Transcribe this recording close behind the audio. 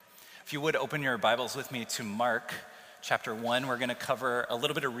If you would open your Bibles with me to Mark chapter 1, we're going to cover a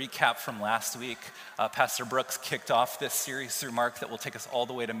little bit of recap from last week. Pastor Brooks kicked off this series through Mark that will take us all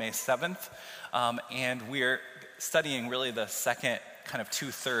the way to May 7th. And we're studying really the second kind of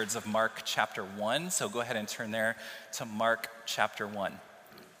 2/3 of Mark chapter 1. So go ahead and turn there to Mark chapter 1.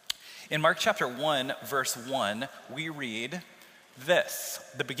 In Mark chapter 1, verse 1, we read this: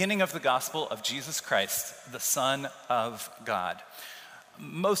 the beginning of the gospel of Jesus Christ, the Son of God.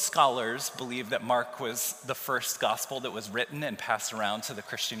 Most scholars believe that Mark was the first gospel that was written and passed around to the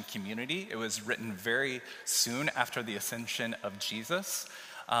Christian community. It was written very soon after the ascension of Jesus.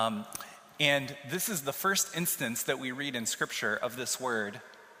 And this is the first instance that we read in Scripture of this word,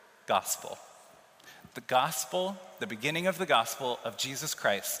 gospel. The gospel, the beginning of the gospel of Jesus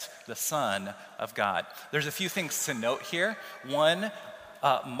Christ, the Son of God. There's a few things to note here. One,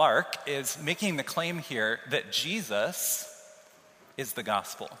 Mark is making the claim here that Jesus is the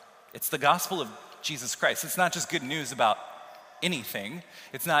gospel. It's the gospel of Jesus Christ. It's not just good news about anything.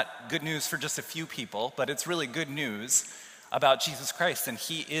 It's not good news for just a few people, but it's really good news about Jesus Christ, and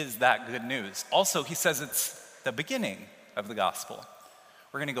he is that good news. Also, he says it's the beginning of the gospel.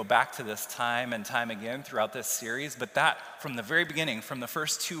 We're going to go back to this time and time again throughout this series, but that, from the very beginning, from the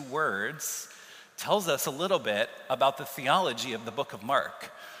first two words, tells us a little bit about the theology of the book of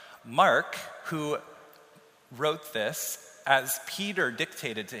Mark. Mark, who wrote this as Peter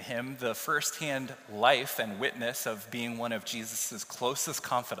dictated to him the firsthand life and witness of being one of Jesus' closest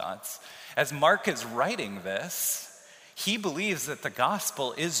confidants, as Mark is writing this, he believes that the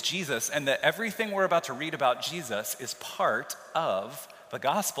gospel is Jesus and that everything we're about to read about Jesus is part of the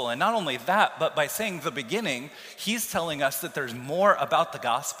gospel. And not only that, but by saying the beginning, he's telling us that there's more about the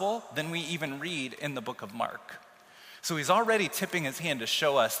gospel than we even read in the book of Mark. So he's already tipping his hand to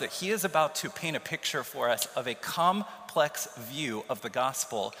show us that he is about to paint a picture for us of a complex view of the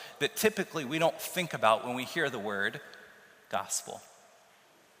gospel that typically we don't think about when we hear the word gospel.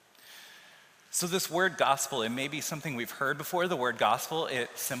 So this word gospel, it may be something we've heard before. The word gospel,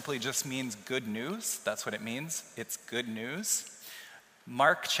 it simply just means good news. That's what it means. It's good news.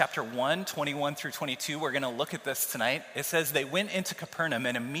 Mark chapter 1, 21 through 22, we're going to look at this tonight. It says, they went into Capernaum,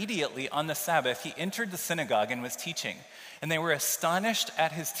 and immediately on the Sabbath, he entered the synagogue and was teaching. And they were astonished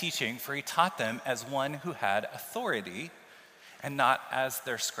at his teaching, for he taught them as one who had authority and not as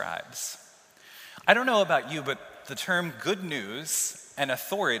their scribes. I don't know about you, but the term good news and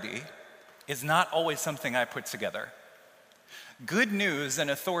authority is not always something I put together. Good news and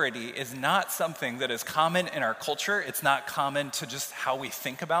authority is not something that is common in our culture. It's not common to just how we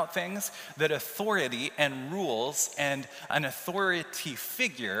think about things. That authority and rules and an authority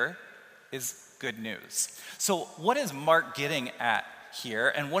figure is good news. So what is Mark getting at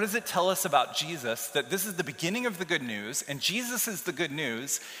here? And what does it tell us about Jesus? That this is the beginning of the good news, and Jesus is the good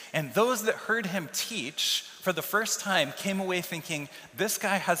news, and those that heard him teach for the first time came away thinking, this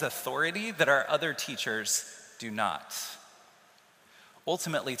guy has authority that our other teachers do not.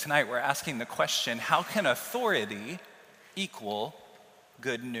 Ultimately, tonight we're asking the question, how can authority equal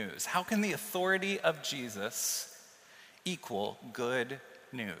good news? How can the authority of Jesus equal good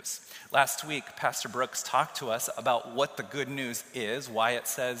news? Last week, Pastor Brooks talked to us about what the good news is, why it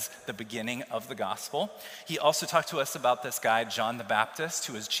says the beginning of the gospel. He also talked to us about this guy, John the Baptist,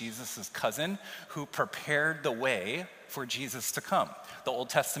 who is Jesus' cousin, who prepared the way for Jesus to come. The Old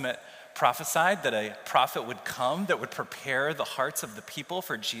Testament prophesied that a prophet would come that would prepare the hearts of the people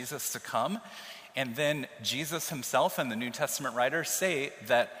for Jesus to come. And then Jesus himself and the New Testament writers say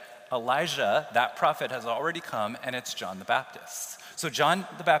that Elijah, that prophet, has already come, and it's John the Baptist. So John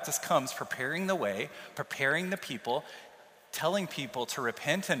the Baptist comes preparing the way, preparing the people, telling people to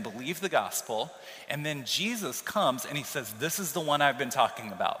repent and believe the gospel. And then Jesus comes and he says, this is the one I've been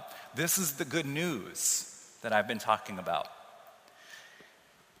talking about. This is the good news that I've been talking about.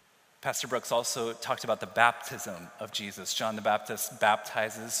 Pastor Brooks also talked about the baptism of Jesus. John the Baptist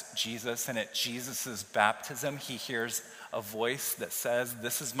baptizes Jesus, and at Jesus' baptism, he hears a voice that says,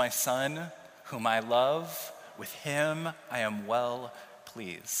 this is my son whom I love. With him I am well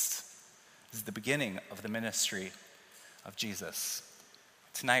pleased. This is the beginning of the ministry of Jesus.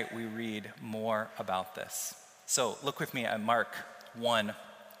 Tonight we read more about this. So look with me at Mark 1,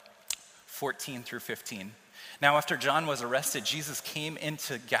 14 through 15. Now, after John was arrested, Jesus came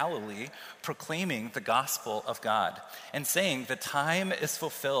into Galilee proclaiming the gospel of God and saying, the time is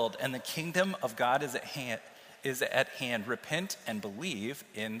fulfilled and the kingdom of God is at hand. Repent and believe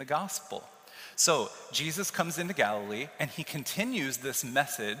in the gospel. So Jesus comes into Galilee and he continues this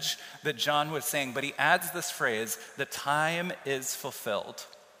message that John was saying, but he adds this phrase, the time is fulfilled.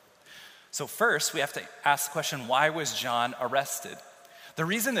 So first, we have to ask the question, why was John arrested? The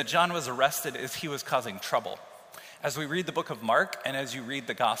reason that John was arrested is he was causing trouble. As we read the book of Mark and as you read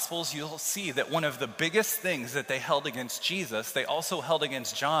the Gospels, you'll see that one of the biggest things that they held against Jesus, they also held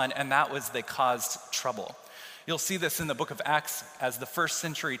against John, and that was they caused trouble. You'll see this in the book of Acts as the first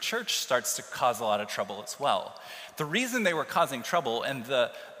century church starts to cause a lot of trouble as well. The reason they were causing trouble and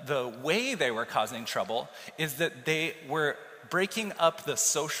the way they were causing trouble is that they were breaking up the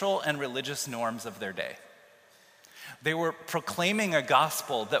social and religious norms of their day. They were proclaiming a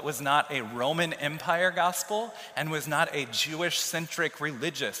gospel that was not a Roman Empire gospel and was not a Jewish-centric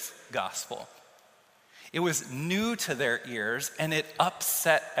religious gospel. It was new to their ears and it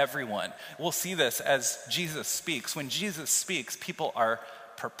upset everyone. We'll see this as Jesus speaks. When Jesus speaks, people are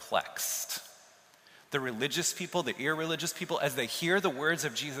perplexed. The religious people, the irreligious people, as they hear the words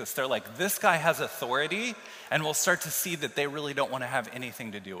of Jesus, they're like, this guy has authority, and we'll start to see that they really don't want to have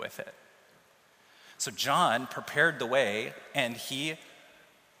anything to do with it. So John prepared the way, and he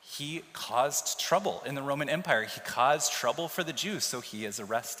caused trouble in the Roman Empire. He caused trouble for the Jews, so he is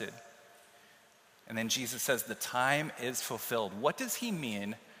arrested. And then Jesus says, the time is fulfilled. What does he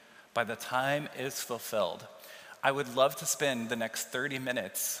mean by the time is fulfilled? I would love to spend the next 30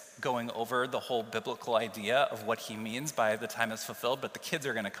 minutes going over the whole biblical idea of what he means by the time is fulfilled, but the kids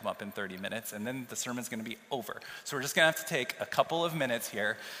are going to come up in 30 minutes, and then the sermon's going to be over. So we're just going to have to take a couple of minutes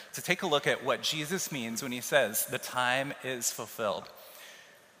here to take a look at what Jesus means when he says the time is fulfilled.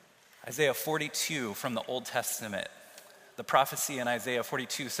 Isaiah 42 from the Old Testament. The prophecy in Isaiah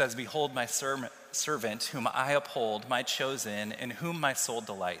 42 says, behold my servant whom I uphold, my chosen, in whom my soul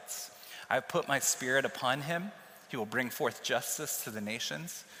delights. I have put my spirit upon him. He will bring forth justice to the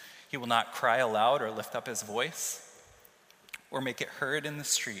nations. He will not cry aloud or lift up his voice or make it heard in the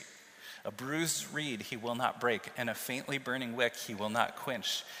street. A bruised reed he will not break, and a faintly burning wick he will not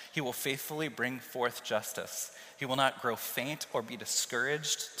quench. He will faithfully bring forth justice. He will not grow faint or be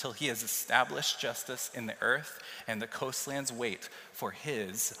discouraged till he has established justice in the earth, and the coastlands wait for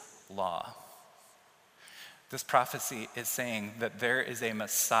his law. This prophecy is saying that there is a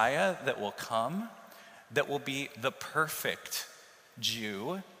Messiah that will come, that will be the perfect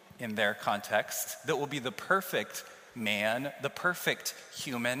Jew in their context, that will be the perfect man, the perfect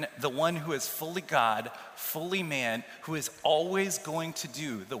human, the one who is fully God, fully man, who is always going to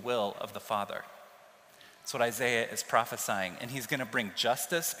do the will of the Father. That's what Isaiah is prophesying. And he's going to bring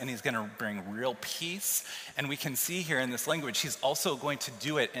justice and he's going to bring real peace. And we can see here in this language, he's also going to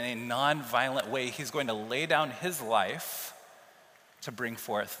do it in a non-violent way. He's going to lay down his life to bring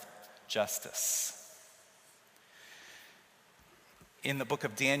forth justice. In the book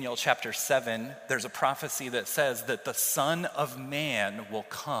of Daniel, chapter 7, there's a prophecy that says that the Son of Man will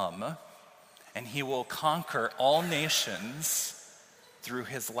come and he will conquer all nations through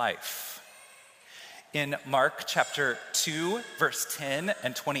his life. In Mark chapter 2, verse 10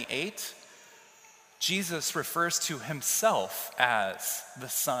 and 28, Jesus refers to himself as the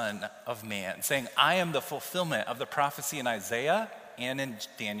Son of Man, saying, I am the fulfillment of the prophecy in Isaiah and in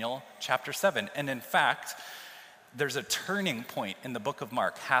Daniel chapter 7. And in fact, there's a turning point in the book of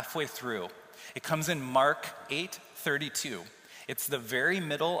Mark halfway through. It comes in Mark 8:32. It's the very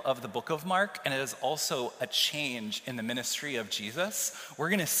middle of the book of Mark, and it is also a change in the ministry of Jesus. We're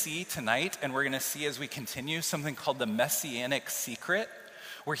going to see tonight, and we're going to see as we continue, something called the Messianic secret,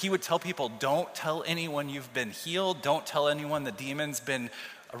 where he would tell people, don't tell anyone you've been healed, don't tell anyone the demon's been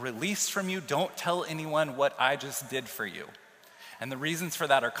released from you, don't tell anyone what I just did for you. And the reasons for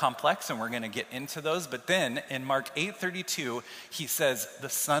that are complex, and we're going to get into those. But then in Mark 8:32, he says, the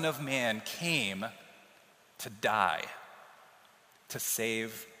Son of Man came to die, to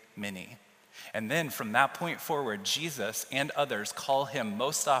save many. And then from that point forward, Jesus and others call him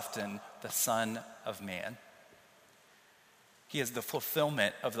most often the Son of Man. He is the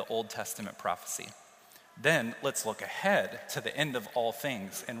fulfillment of the Old Testament prophecy. Then let's look ahead to the end of all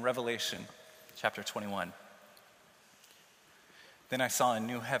things in Revelation chapter 21. Then I saw a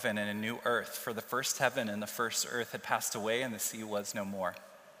new heaven and a new earth, for the first heaven and the first earth had passed away, and the sea was no more.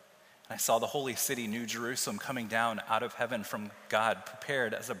 And I saw the holy city, New Jerusalem, coming down out of heaven from God,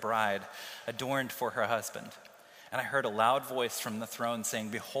 prepared as a bride, adorned for her husband. And I heard a loud voice from the throne saying,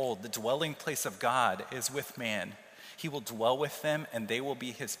 behold, the dwelling place of God is with man. He will dwell with them, and they will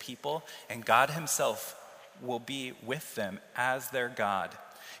be his people, and God himself will be with them as their God.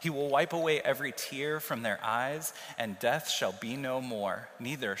 He will wipe away every tear from their eyes, and death shall be no more.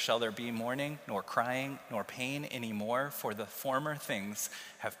 Neither shall there be mourning, nor crying, nor pain anymore, for the former things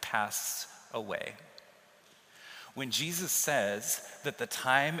have passed away. When Jesus says that the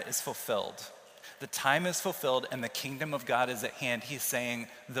time is fulfilled and the kingdom of God is at hand, he's saying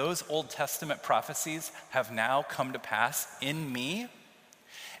those Old Testament prophecies have now come to pass in me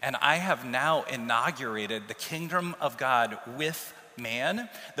And I have now inaugurated the kingdom of God with man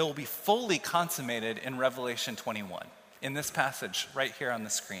that will be fully consummated in Revelation 21, in this passage right here on the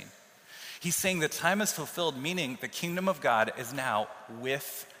screen. He's saying the time is fulfilled, meaning the kingdom of God is now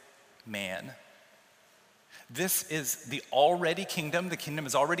with man. This is the already kingdom. The kingdom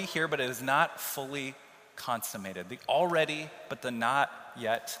is already here, but it is not fully consummated. The already, but the not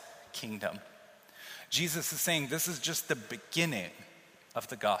yet kingdom. Jesus is saying this is just the beginning of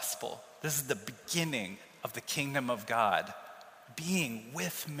the gospel. This is the beginning of the kingdom of God being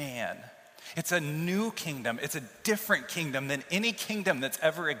with man. It's a new kingdom. It's a different kingdom than any kingdom that's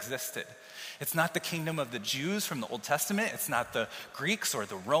ever existed. It's not the kingdom of the Jews from the Old Testament. It's not the Greeks or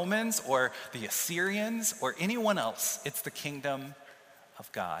the Romans or the Assyrians or anyone else. It's the kingdom of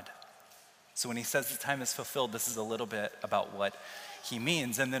God. So when he says the time is fulfilled, this is a little bit about what he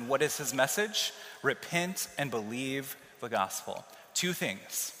means. And then what is his message? Repent and believe the gospel. Two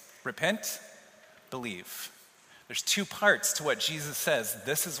things. Repent, believe. There's two parts to what Jesus says.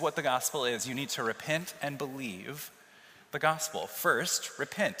 This is what the gospel is. You need to repent and believe the gospel. First,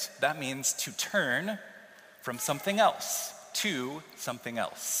 repent. That means to turn from something else to something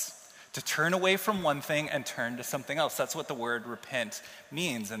else. To turn away from one thing and turn to something else. That's what the word repent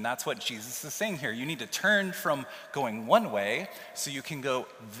means, and that's what Jesus is saying here. You need to turn from going one way so you can go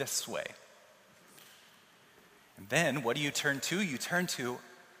this way. And then what do you turn to? You turn to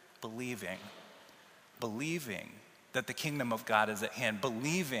believing. Believing that the kingdom of God is at hand,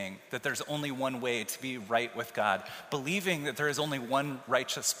 believing that there's only one way to be right with God, believing that there is only one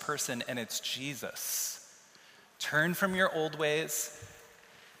righteous person, and it's Jesus. Turn from your old ways,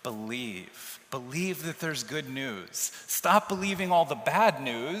 believe. Believe that there's good news. Stop believing all the bad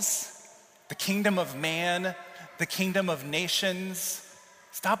news, the kingdom of man, the kingdom of nations.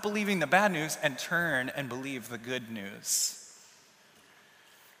 Stop believing the bad news and turn and believe the good news.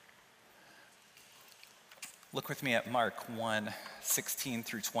 Look with me at Mark 1, 16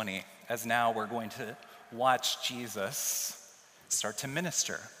 through 20, as now we're going to watch Jesus start to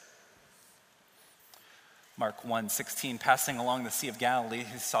minister. Mark 1, 16, passing along the Sea of Galilee,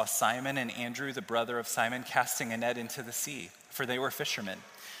 he saw Simon and Andrew, the brother of Simon, casting a net into the sea, for they were fishermen.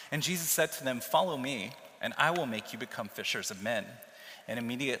 And Jesus said to them, "Follow me, and I will make you become fishers of men." And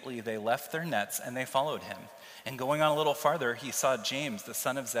immediately they left their nets and they followed him. And going on a little farther, he saw James, the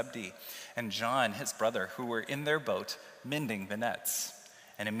son of Zebedee, and John, his brother, who were in their boat mending the nets.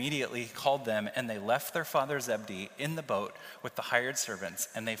 And immediately he called them, and they left their father Zebedee in the boat with the hired servants,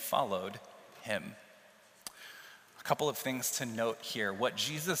 and they followed him. A couple of things to note here. What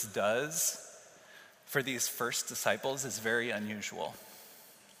Jesus does for these first disciples is very unusual.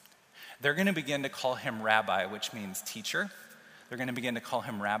 They're going to begin to call him rabbi, which means teacher. They're going to begin to call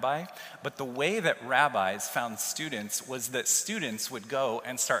him rabbi. But the way that rabbis found students was that students would go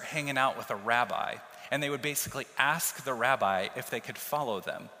and start hanging out with a rabbi, and they would basically ask the rabbi if they could follow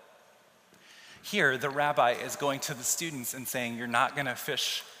them. Here, the rabbi is going to the students and saying, "You're not going to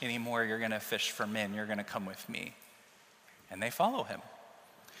fish anymore. You're going to fish for men. You're going to come with me." And they follow him.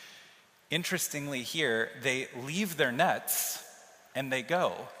 Interestingly here, they leave their nets and they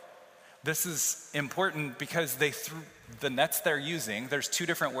go. This is important because they threw the nets they're using. There's two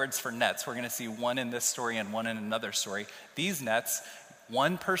different words for nets. We're going to see one in this story and one in another story. These nets,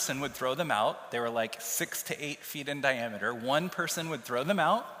 one person would throw them out. They were like 6 to 8 feet in diameter. One person would throw them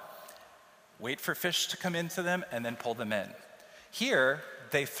out, wait for fish to come into them, and then pull them in. Here,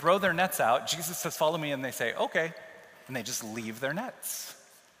 they throw their nets out. Jesus says, "Follow me," and they say, "Okay." And they just leave their nets.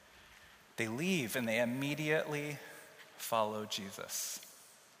 They leave and they immediately follow Jesus.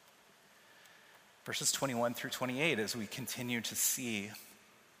 Verses 21 through 28, as we continue to see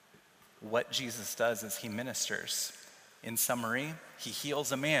what Jesus does as he ministers. In summary, he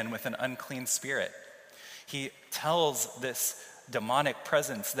heals a man with an unclean spirit. He tells this demonic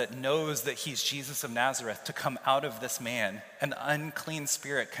presence that knows that he's Jesus of Nazareth to come out of this man. An unclean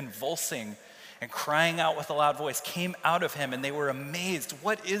spirit convulsing and crying out with a loud voice came out of him, and they were amazed.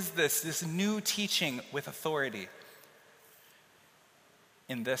 What is this new teaching with authority?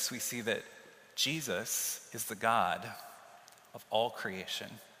 In this, we see that Jesus is the God of all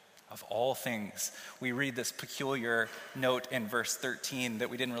creation, of all things. We read this peculiar note in verse 13 that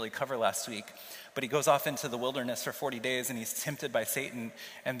we didn't really cover last week, but he goes off into the wilderness for 40 days and he's tempted by Satan,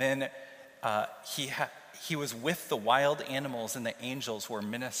 and then he was with the wild animals and the angels were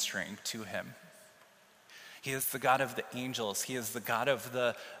ministering to him. He is the God of the angels. He is the God of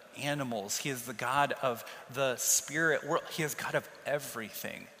the animals. He is the God of the spirit world. He is God of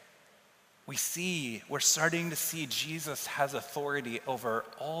everything. We're starting to see Jesus has authority over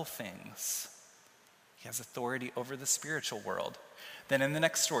all things. He has authority over the spiritual world. Then in the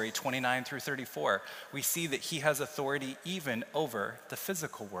next story, 29 through 34, we see that he has authority even over the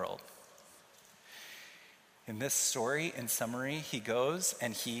physical world. In this story, in summary, he goes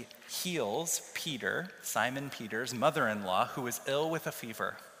and he heals Peter, Simon Peter's mother-in-law, who is ill with a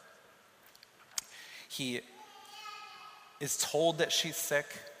fever. He is told that she's sick.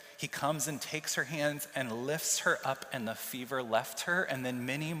 He comes and takes her hands and lifts her up, and the fever left her, and then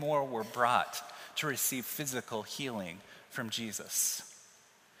many more were brought to receive physical healing from Jesus.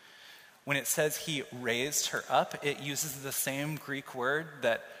 When it says he raised her up, it uses the same Greek word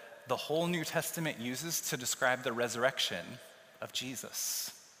that the whole New Testament uses to describe the resurrection of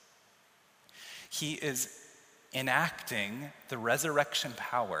Jesus. He is enacting the resurrection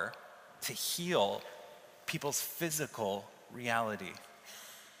power to heal people's physical reality.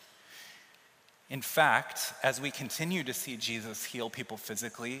 In fact, as we continue to see Jesus heal people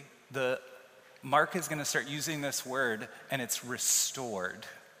physically, Mark is going to start using this word, and it's restored.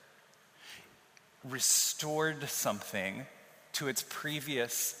 Restored something to its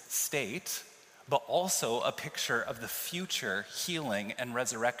previous state, but also a picture of the future healing and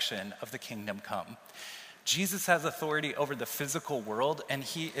resurrection of the kingdom come. Jesus has authority over the physical world, and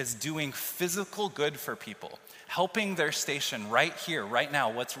he is doing physical good for people, helping their station right here, right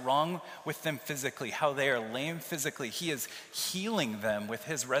now, what's wrong with them physically, how they are lame physically. He is healing them with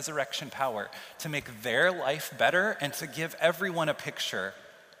his resurrection power to make their life better and to give everyone a picture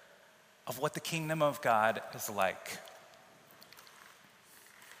of what the kingdom of God is like.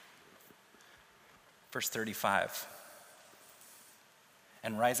 Verse 35.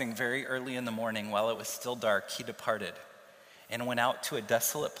 And rising very early in the morning, while it was still dark, he departed and went out to a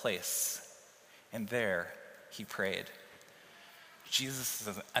desolate place, and there he prayed. Jesus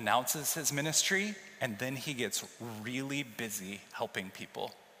announces his ministry, and then he gets really busy helping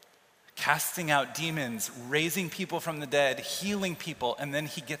people, casting out demons, raising people from the dead, healing people, and then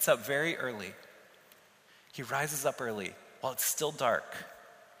he gets up very early. He rises up early while it's still dark.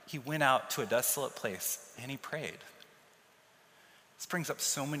 He went out to a desolate place, and he prayed. This brings up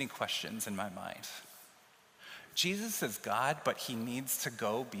so many questions in my mind. Jesus is God, but he needs to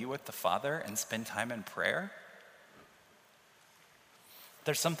go be with the Father and spend time in prayer.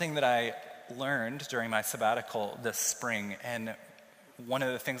 There's something that I learned during my sabbatical this spring, and one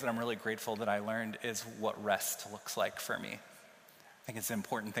of the things that I'm really grateful that I learned is what rest looks like for me. I think it's an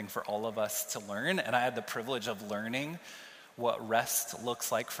important thing for all of us to learn, and I had the privilege of learning what rest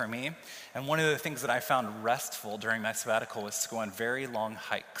looks like for me. And one of the things that I found restful during my sabbatical was to go on very long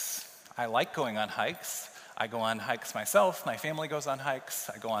hikes. I like going on hikes. I go on hikes myself. My family goes on hikes.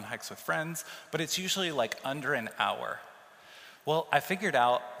 I go on hikes with friends, but it's usually like under an hour. Well, I figured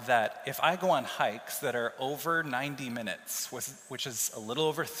out that if I go on hikes that are over 90 minutes, which is a little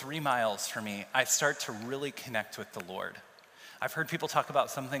over 3 miles for me, I start to really connect with the Lord. I've heard people talk about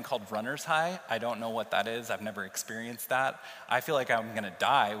something called runner's high. I don't know what that is. I've never experienced that. I feel like I'm going to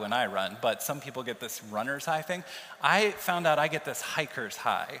die when I run, but some people get this runner's high thing. I found out I get this hiker's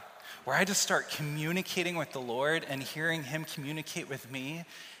high, where I just start communicating with the Lord and hearing him communicate with me,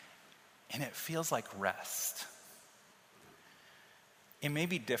 and it feels like rest. It may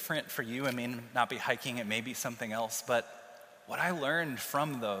be different for you. It may not be hiking. It may be something else, but what I learned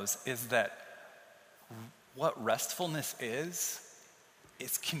from those is that what restfulness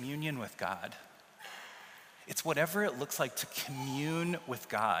is communion with God. It's whatever it looks like to commune with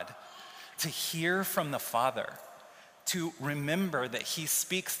God, to hear from the Father, to remember that he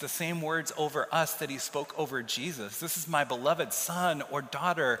speaks the same words over us that he spoke over Jesus. This is my beloved son or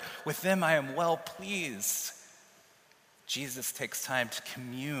daughter. With them I am well pleased. Jesus takes time to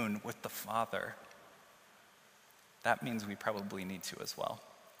commune with the Father. That means we probably need to as well.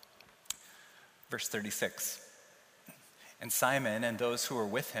 Verse 36, and Simon and those who were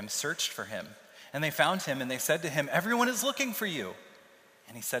with him searched for him, and they found him, and they said to him, "Everyone is looking for you."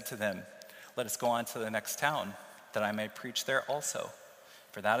 And he said to them, "Let us go on to the next town, that I may preach there also,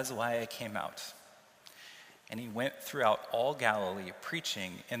 for that is why I came out." And he went throughout all Galilee,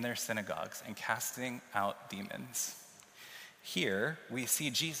 preaching in their synagogues and casting out demons. Here we see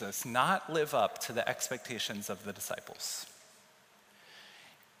Jesus not live up to the expectations of the disciples.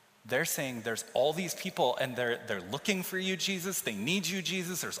 They're saying there's all these people and they're looking for you, Jesus. They need you,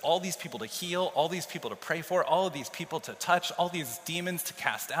 Jesus. There's all these people to heal, all these people to pray for, all of these people to touch, all these demons to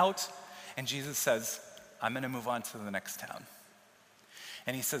cast out. And Jesus says, I'm going to move on to the next town.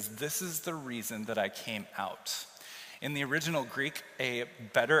 And he says, this is the reason that I came out. In the original Greek, a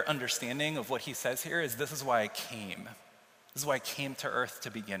better understanding of what he says here is, this is why I came. This is why I came to earth to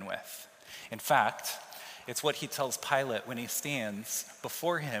begin with. In fact, It's what he tells Pilate when he stands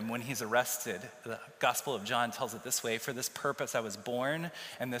before him when he's arrested. The Gospel of John tells it this way: "For this purpose I was born,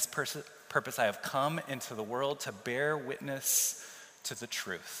 and this purpose I have come into the world, to bear witness to the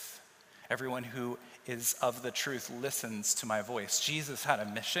truth. Everyone who is of the truth listens to my voice." Jesus had a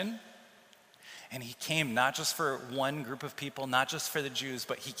mission, and he came not just for one group of people, not just for the Jews,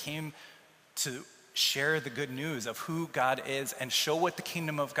 but he came to share the good news of who God is and show what the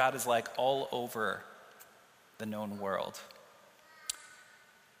kingdom of God is like all over the known world.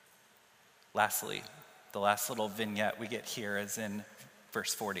 Lastly, the last little vignette we get here is in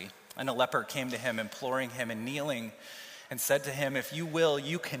verse 40. "And a leper came to him, imploring him and kneeling, and said to him, 'If you will,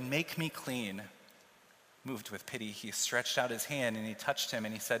 you can make me clean.' Moved with pity, he stretched out his hand and he touched him,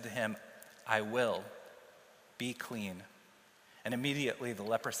 and he said to him, 'I will, be clean.' And immediately the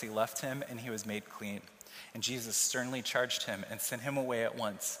leprosy left him, and he was made clean. And Jesus sternly charged him and sent him away at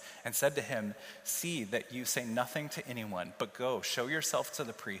once, and said to him, 'See that you say nothing to anyone, but go, show yourself to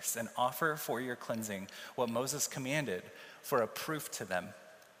the priests, and offer for your cleansing what Moses commanded for a proof to them.'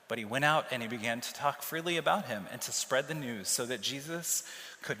 But he went out and he began to talk freely about him and to spread the news, so that Jesus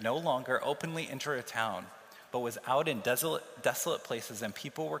could no longer openly enter a town, but was out in desolate places, and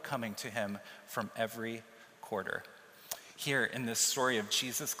people were coming to him from every quarter." Here in this story of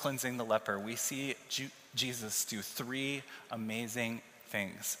Jesus cleansing the leper, we see Jesus do three amazing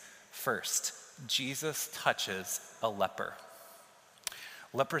things. First, Jesus touches a leper.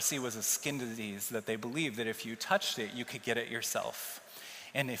 Leprosy was a skin disease that they believed that if you touched it, you could get it yourself.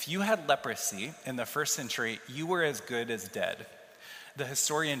 And if you had leprosy in the first century, you were as good as dead. The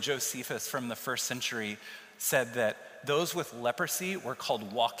historian Josephus from the first century said that those with leprosy were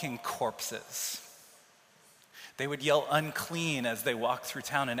called walking corpses. They would yell unclean as they walked through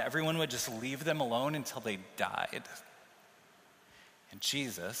town, and everyone would just leave them alone until they died. And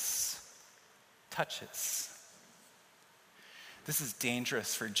Jesus touches. This is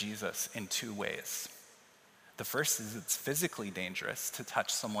dangerous for Jesus in two ways. The first is it's physically dangerous to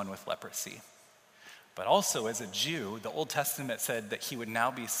touch someone with leprosy. But also, as a Jew, the Old Testament said that he would now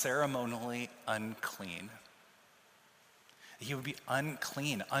be ceremonially unclean. He would be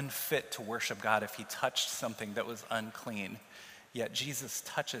unclean, unfit to worship God if he touched something that was unclean. Yet Jesus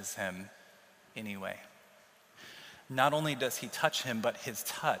touches him anyway. Not only does he touch him, but his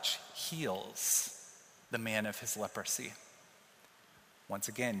touch heals the man of his leprosy. Once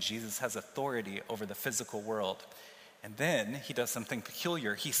again, Jesus has authority over the physical world. And then he does something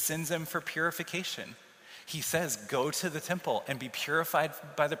peculiar. He sends him for purification. He says, "Go to the temple and be purified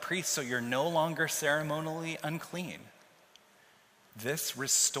by the priest so you're no longer ceremonially unclean." This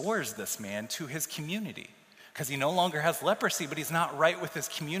restores this man to his community because he no longer has leprosy, but he's not right with his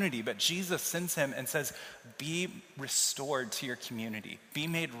community. But Jesus sends him and says, "Be restored to your community. Be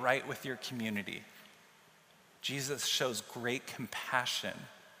made right with your community." Jesus shows great compassion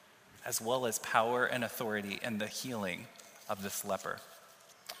as well as power and authority in the healing of this leper.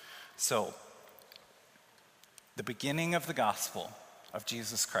 So, the beginning of the gospel of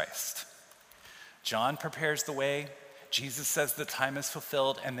Jesus Christ. John prepares the way. Jesus says the time is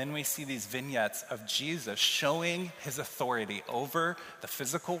fulfilled, and then we see these vignettes of Jesus showing his authority over the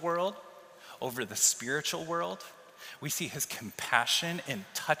physical world, over the spiritual world. We see his compassion in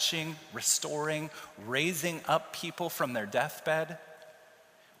touching, restoring, raising up people from their deathbed.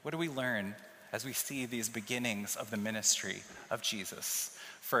 What do we learn as we see these beginnings of the ministry of Jesus?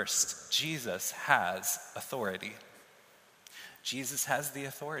 First, Jesus has authority. Jesus has the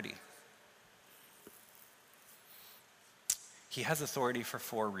authority. He has authority for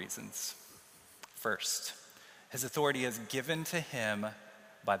four reasons. First, his authority is given to him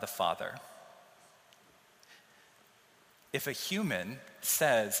by the Father. If a human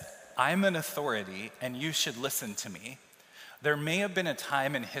says, "I'm an authority and you should listen to me," there may have been a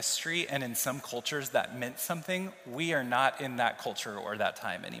time in history and in some cultures that meant something. We are not in that culture or that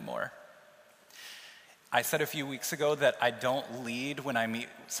time anymore. I said a few weeks ago that I don't lead when I meet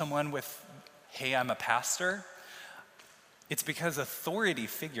someone with, "Hey, I'm a pastor." It's because authority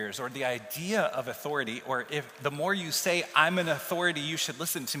figures, or the idea of authority, or if the more you say, "I'm an authority, you should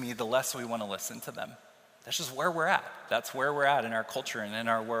listen to me," the less we want to listen to them. That's just where we're at. That's where we're at in our culture and in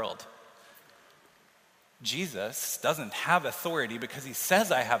our world. Jesus doesn't have authority because he says,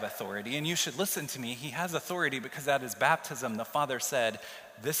 "I have authority and you should listen to me." He has authority because at his baptism, the Father said,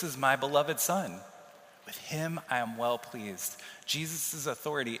 "This is my beloved Son. With him I am well pleased." Jesus'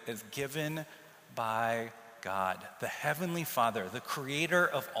 authority is given by God, the Heavenly Father, the creator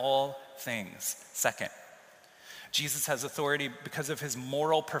of all things. Second, Jesus has authority because of his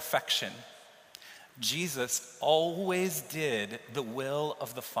moral perfection. Jesus always did the will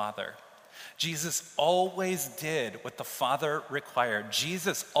of the Father. Jesus always did what the Father required.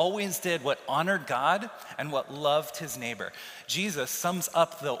 Jesus always did what honored God and what loved his neighbor. Jesus sums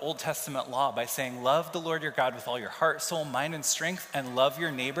up the Old Testament law by saying, love the Lord your God with all your heart, soul, mind, and strength, and love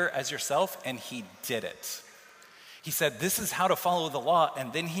your neighbor as yourself, and he did it. He said, this is how to follow the law,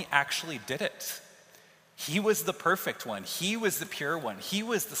 and then he actually did it. He was the perfect one. He was the pure one. He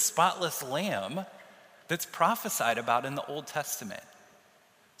was the spotless lamb that's prophesied about in the Old Testament.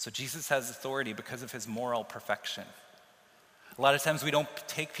 So Jesus has authority because of his moral perfection. A lot of times we don't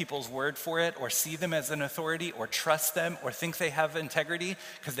take people's word for it or see them as an authority or trust them or think they have integrity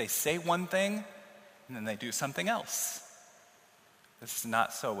because they say one thing and then they do something else. This is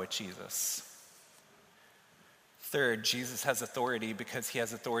not so with Jesus. Third, Jesus has authority because he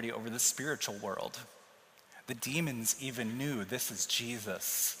has authority over the spiritual world. The demons even knew this is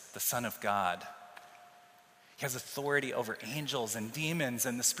Jesus, the Son of God. He has authority over angels and demons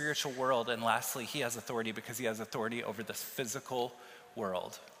and the spiritual world. And lastly, he has authority because he has authority over the physical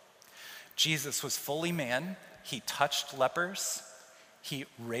world. Jesus was fully man. He touched lepers. He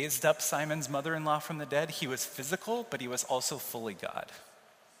raised up Simon's mother-in-law from the dead. He was physical, but he was also fully God.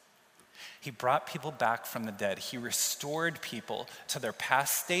 He brought people back from the dead. He restored people to their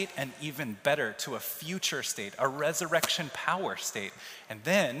past state and even better, to a future state, a resurrection power state. And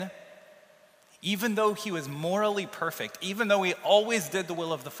then, even though he was morally perfect, even though he always did the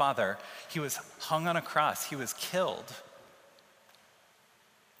will of the Father, he was hung on a cross, he was killed.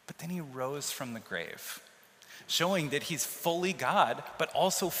 But then he rose from the grave, showing that he's fully God, but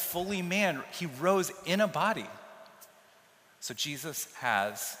also fully man. He rose in a body. So Jesus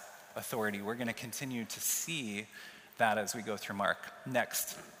has authority. We're going to continue to see that as we go through Mark.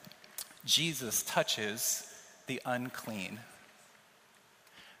 Next, Jesus touches the unclean.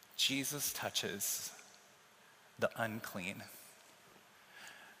 Jesus touches the unclean.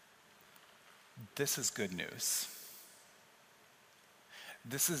 This is good news.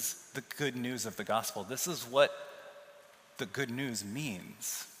 This is the good news of the gospel. This is what the good news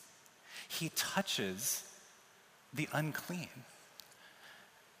means. He touches the unclean.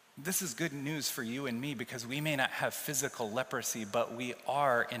 This is good news for you and me because we may not have physical leprosy, but we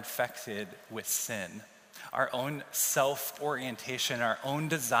are infected with sin. Our own self-orientation, our own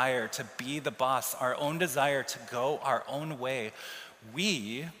desire to be the boss, our own desire to go our own way,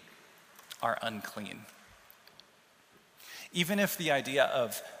 we are unclean. Even if the idea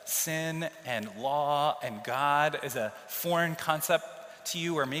of sin and law and God is a foreign concept to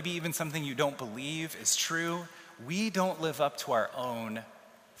you, or maybe even something you don't believe is true, we don't live up to our own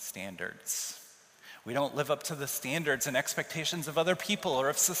standards. We don't live up to the standards and expectations of other people or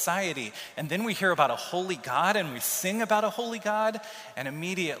of society. And then we hear about a holy God and we sing about a holy God, and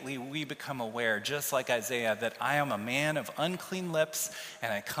immediately we become aware, just like Isaiah, that I am a man of unclean lips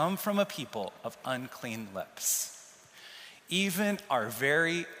and I come from a people of unclean lips. Even our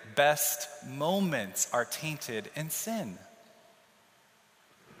very best moments are tainted in sin.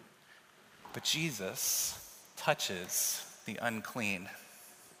 But Jesus touches the unclean.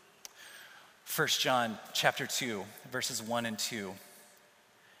 1 John chapter 2, verses 1 and 2.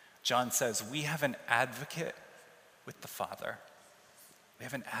 John says, we have an advocate with the Father. We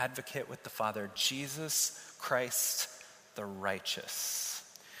have an advocate with the Father, Jesus Christ the righteous.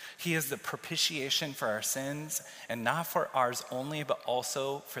 He is the propitiation for our sins, and not for ours only, but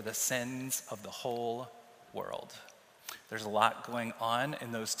also for the sins of the whole world. There's a lot going on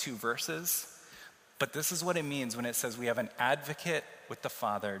in those two verses. But this is what it means when it says we have an advocate with the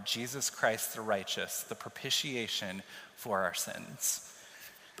Father, Jesus Christ the righteous, the propitiation for our sins.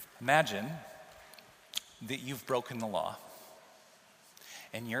 Imagine that you've broken the law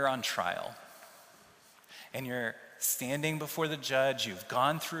and you're on trial and you're standing before the judge, you've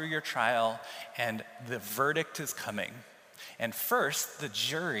gone through your trial, and the verdict is coming. And first, the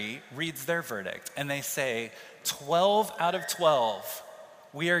jury reads their verdict and they say, 12 out of 12.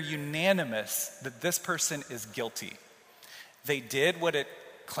 We are unanimous that this person is guilty. They did what it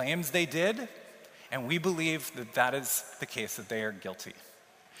claims they did, and we believe that that is the case, that they are guilty.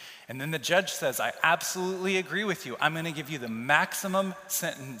 And then the judge says, I absolutely agree with you. I'm going to give you the maximum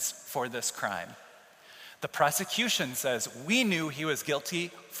sentence for this crime. The prosecution says, we knew he was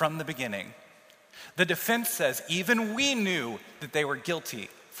guilty from the beginning. The defense says, even we knew that they were guilty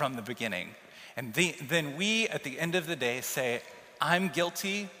from the beginning. And then we, at the end of the day, say, I'm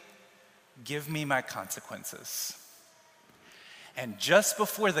guilty, give me my consequences. And just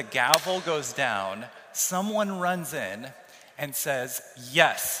before the gavel goes down, someone runs in and says,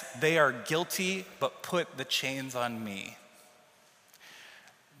 yes, they are guilty, but put the chains on me.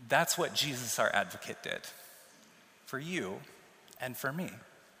 That's what Jesus, our advocate, did for you and for me.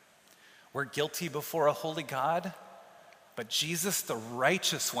 We're guilty before a holy God, but Jesus, the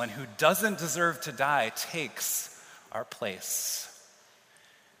righteous one who doesn't deserve to die, takes our place.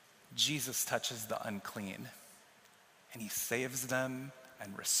 Jesus touches the unclean, and he saves them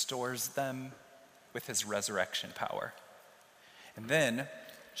and restores them with his resurrection power. And then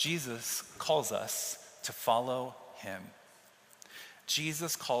Jesus calls us to follow him.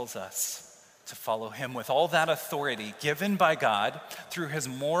 Jesus calls us to follow him with all that authority given by God through his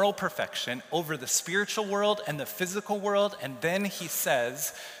moral perfection over the spiritual world and the physical world. And then he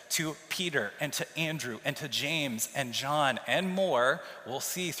says to Peter and to Andrew and to James and John and more, we'll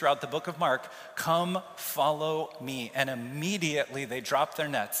see throughout the book of Mark, come follow me. And immediately they drop their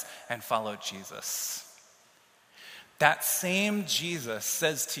nets and follow Jesus. That same Jesus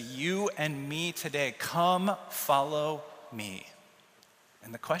says to you and me today, come follow me.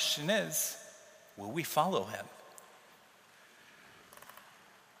 And the question is, will we follow him?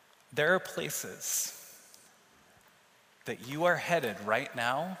 There are places that you are headed right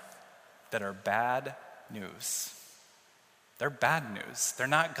now that are bad news. They're bad news. They're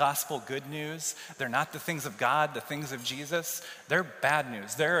not gospel good news. They're not the things of God, the things of Jesus. They're bad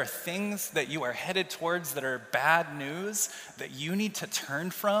news. There are things that you are headed towards that are bad news that you need to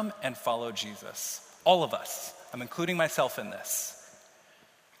turn from and follow Jesus. All of us. I'm including myself in this.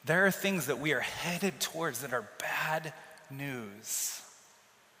 There are things that we are headed towards that are bad news.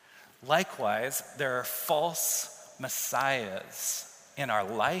 Likewise, there are false messiahs in our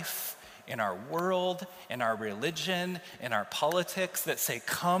life, in our world, in our religion, in our politics that say,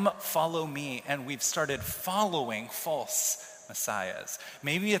 come follow me, and we've started following false messiahs.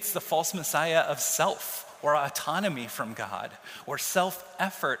 Maybe it's the false messiah of self, or autonomy from God, or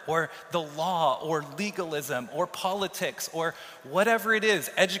self-effort, or the law, or legalism, or politics, or whatever it is,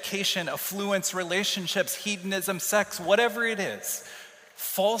 education, affluence, relationships, hedonism, sex, whatever it is.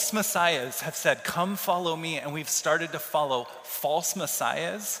 False messiahs have said, come follow me, and we've started to follow false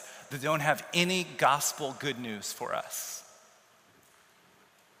messiahs that don't have any gospel good news for us.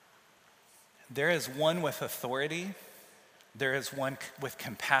 There is one with authority, there is one with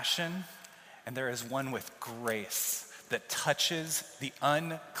compassion, and there is one with grace that touches the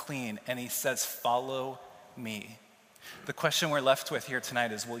unclean, and he says, follow me. The question we're left with here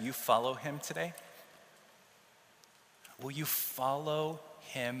tonight is, will you follow him today? Will you follow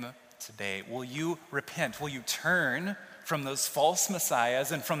him today? Will you repent? Will you turn from those false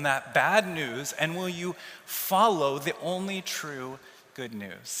messiahs and from that bad news, and will you follow the only true good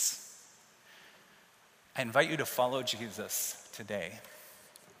news? I invite you to follow Jesus today.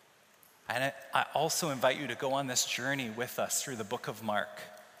 And I also invite you to go on this journey with us through the book of Mark.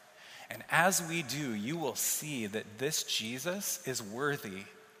 And as we do, you will see that this Jesus is worthy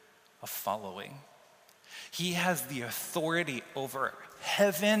of following. He has the authority over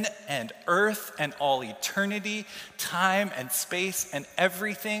heaven and earth and all eternity, time and space and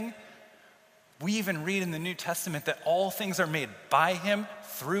everything. We even read in the New Testament that all things are made by him,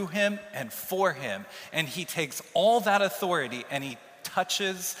 through him, and for him. And he takes all that authority and he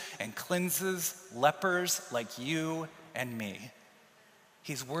touches and cleanses lepers like you and me.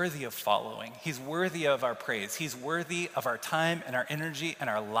 He's worthy of following. He's worthy of our praise. He's worthy of our time and our energy and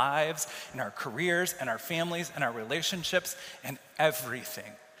our lives and our careers and our families and our relationships and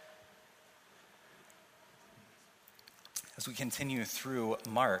everything. As we continue through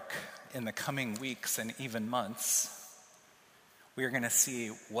Mark in the coming weeks and even months, we are going to see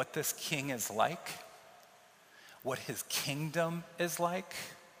what this king is like, what his kingdom is like,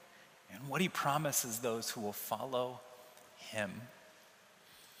 and what he promises those who will follow him.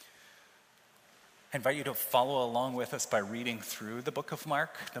 I invite you to follow along with us by reading through the book of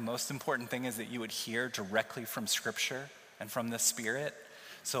Mark. The most important thing is that you would hear directly from Scripture and from the Spirit.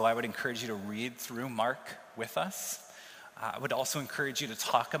 So I would encourage you to read through Mark with us. I would also encourage you to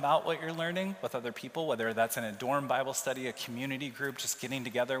talk about what you're learning with other people, whether that's in a dorm Bible study, a community group, just getting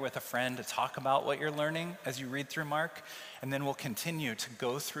together with a friend to talk about what you're learning as you read through Mark. And then we'll continue to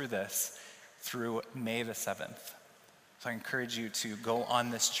go through this through May the 7th. So I encourage you to go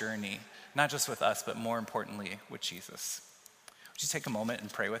on this journey, not just with us, but more importantly, with Jesus. Would you take a moment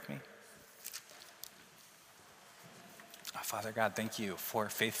and pray with me? Oh, Father God, thank you for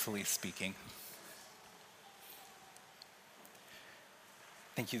faithfully speaking.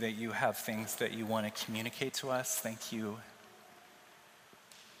 Thank you that you have things that you want to communicate to us. Thank you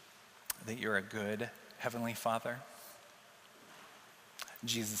that you're a good Heavenly Father.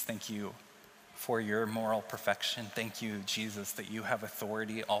 Jesus, thank you for your moral perfection. Thank you, Jesus, that you have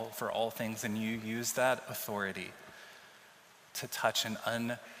authority for all things, and you use that authority to touch an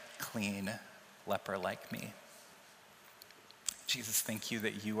unclean leper like me. Jesus, thank you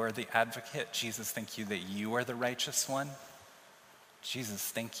that you are the advocate. Jesus, thank you that you are the righteous one. Jesus,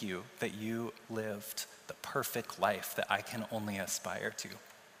 thank you that you lived the perfect life that I can only aspire to.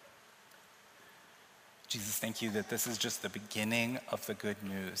 Jesus, thank you that this is just the beginning of the good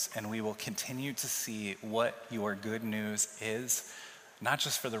news, and we will continue to see what your good news is, not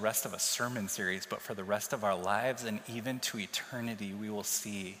just for the rest of a sermon series, but for the rest of our lives, and even to eternity. We will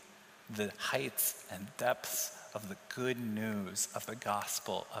see the heights and depths of the good news of the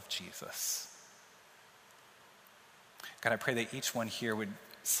gospel of Jesus. God, I pray that each one here would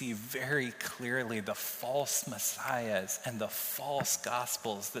see very clearly the false messiahs and the false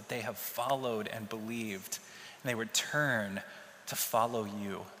gospels that they have followed and believed, and they would turn to follow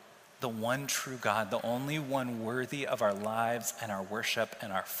you, the one true God, the only one worthy of our lives and our worship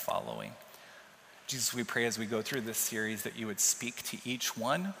and our following. Jesus, we pray as we go through this series that you would speak to each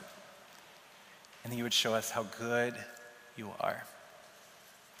one and that you would show us how good you are.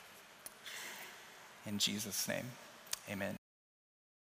 In Jesus' name, amen.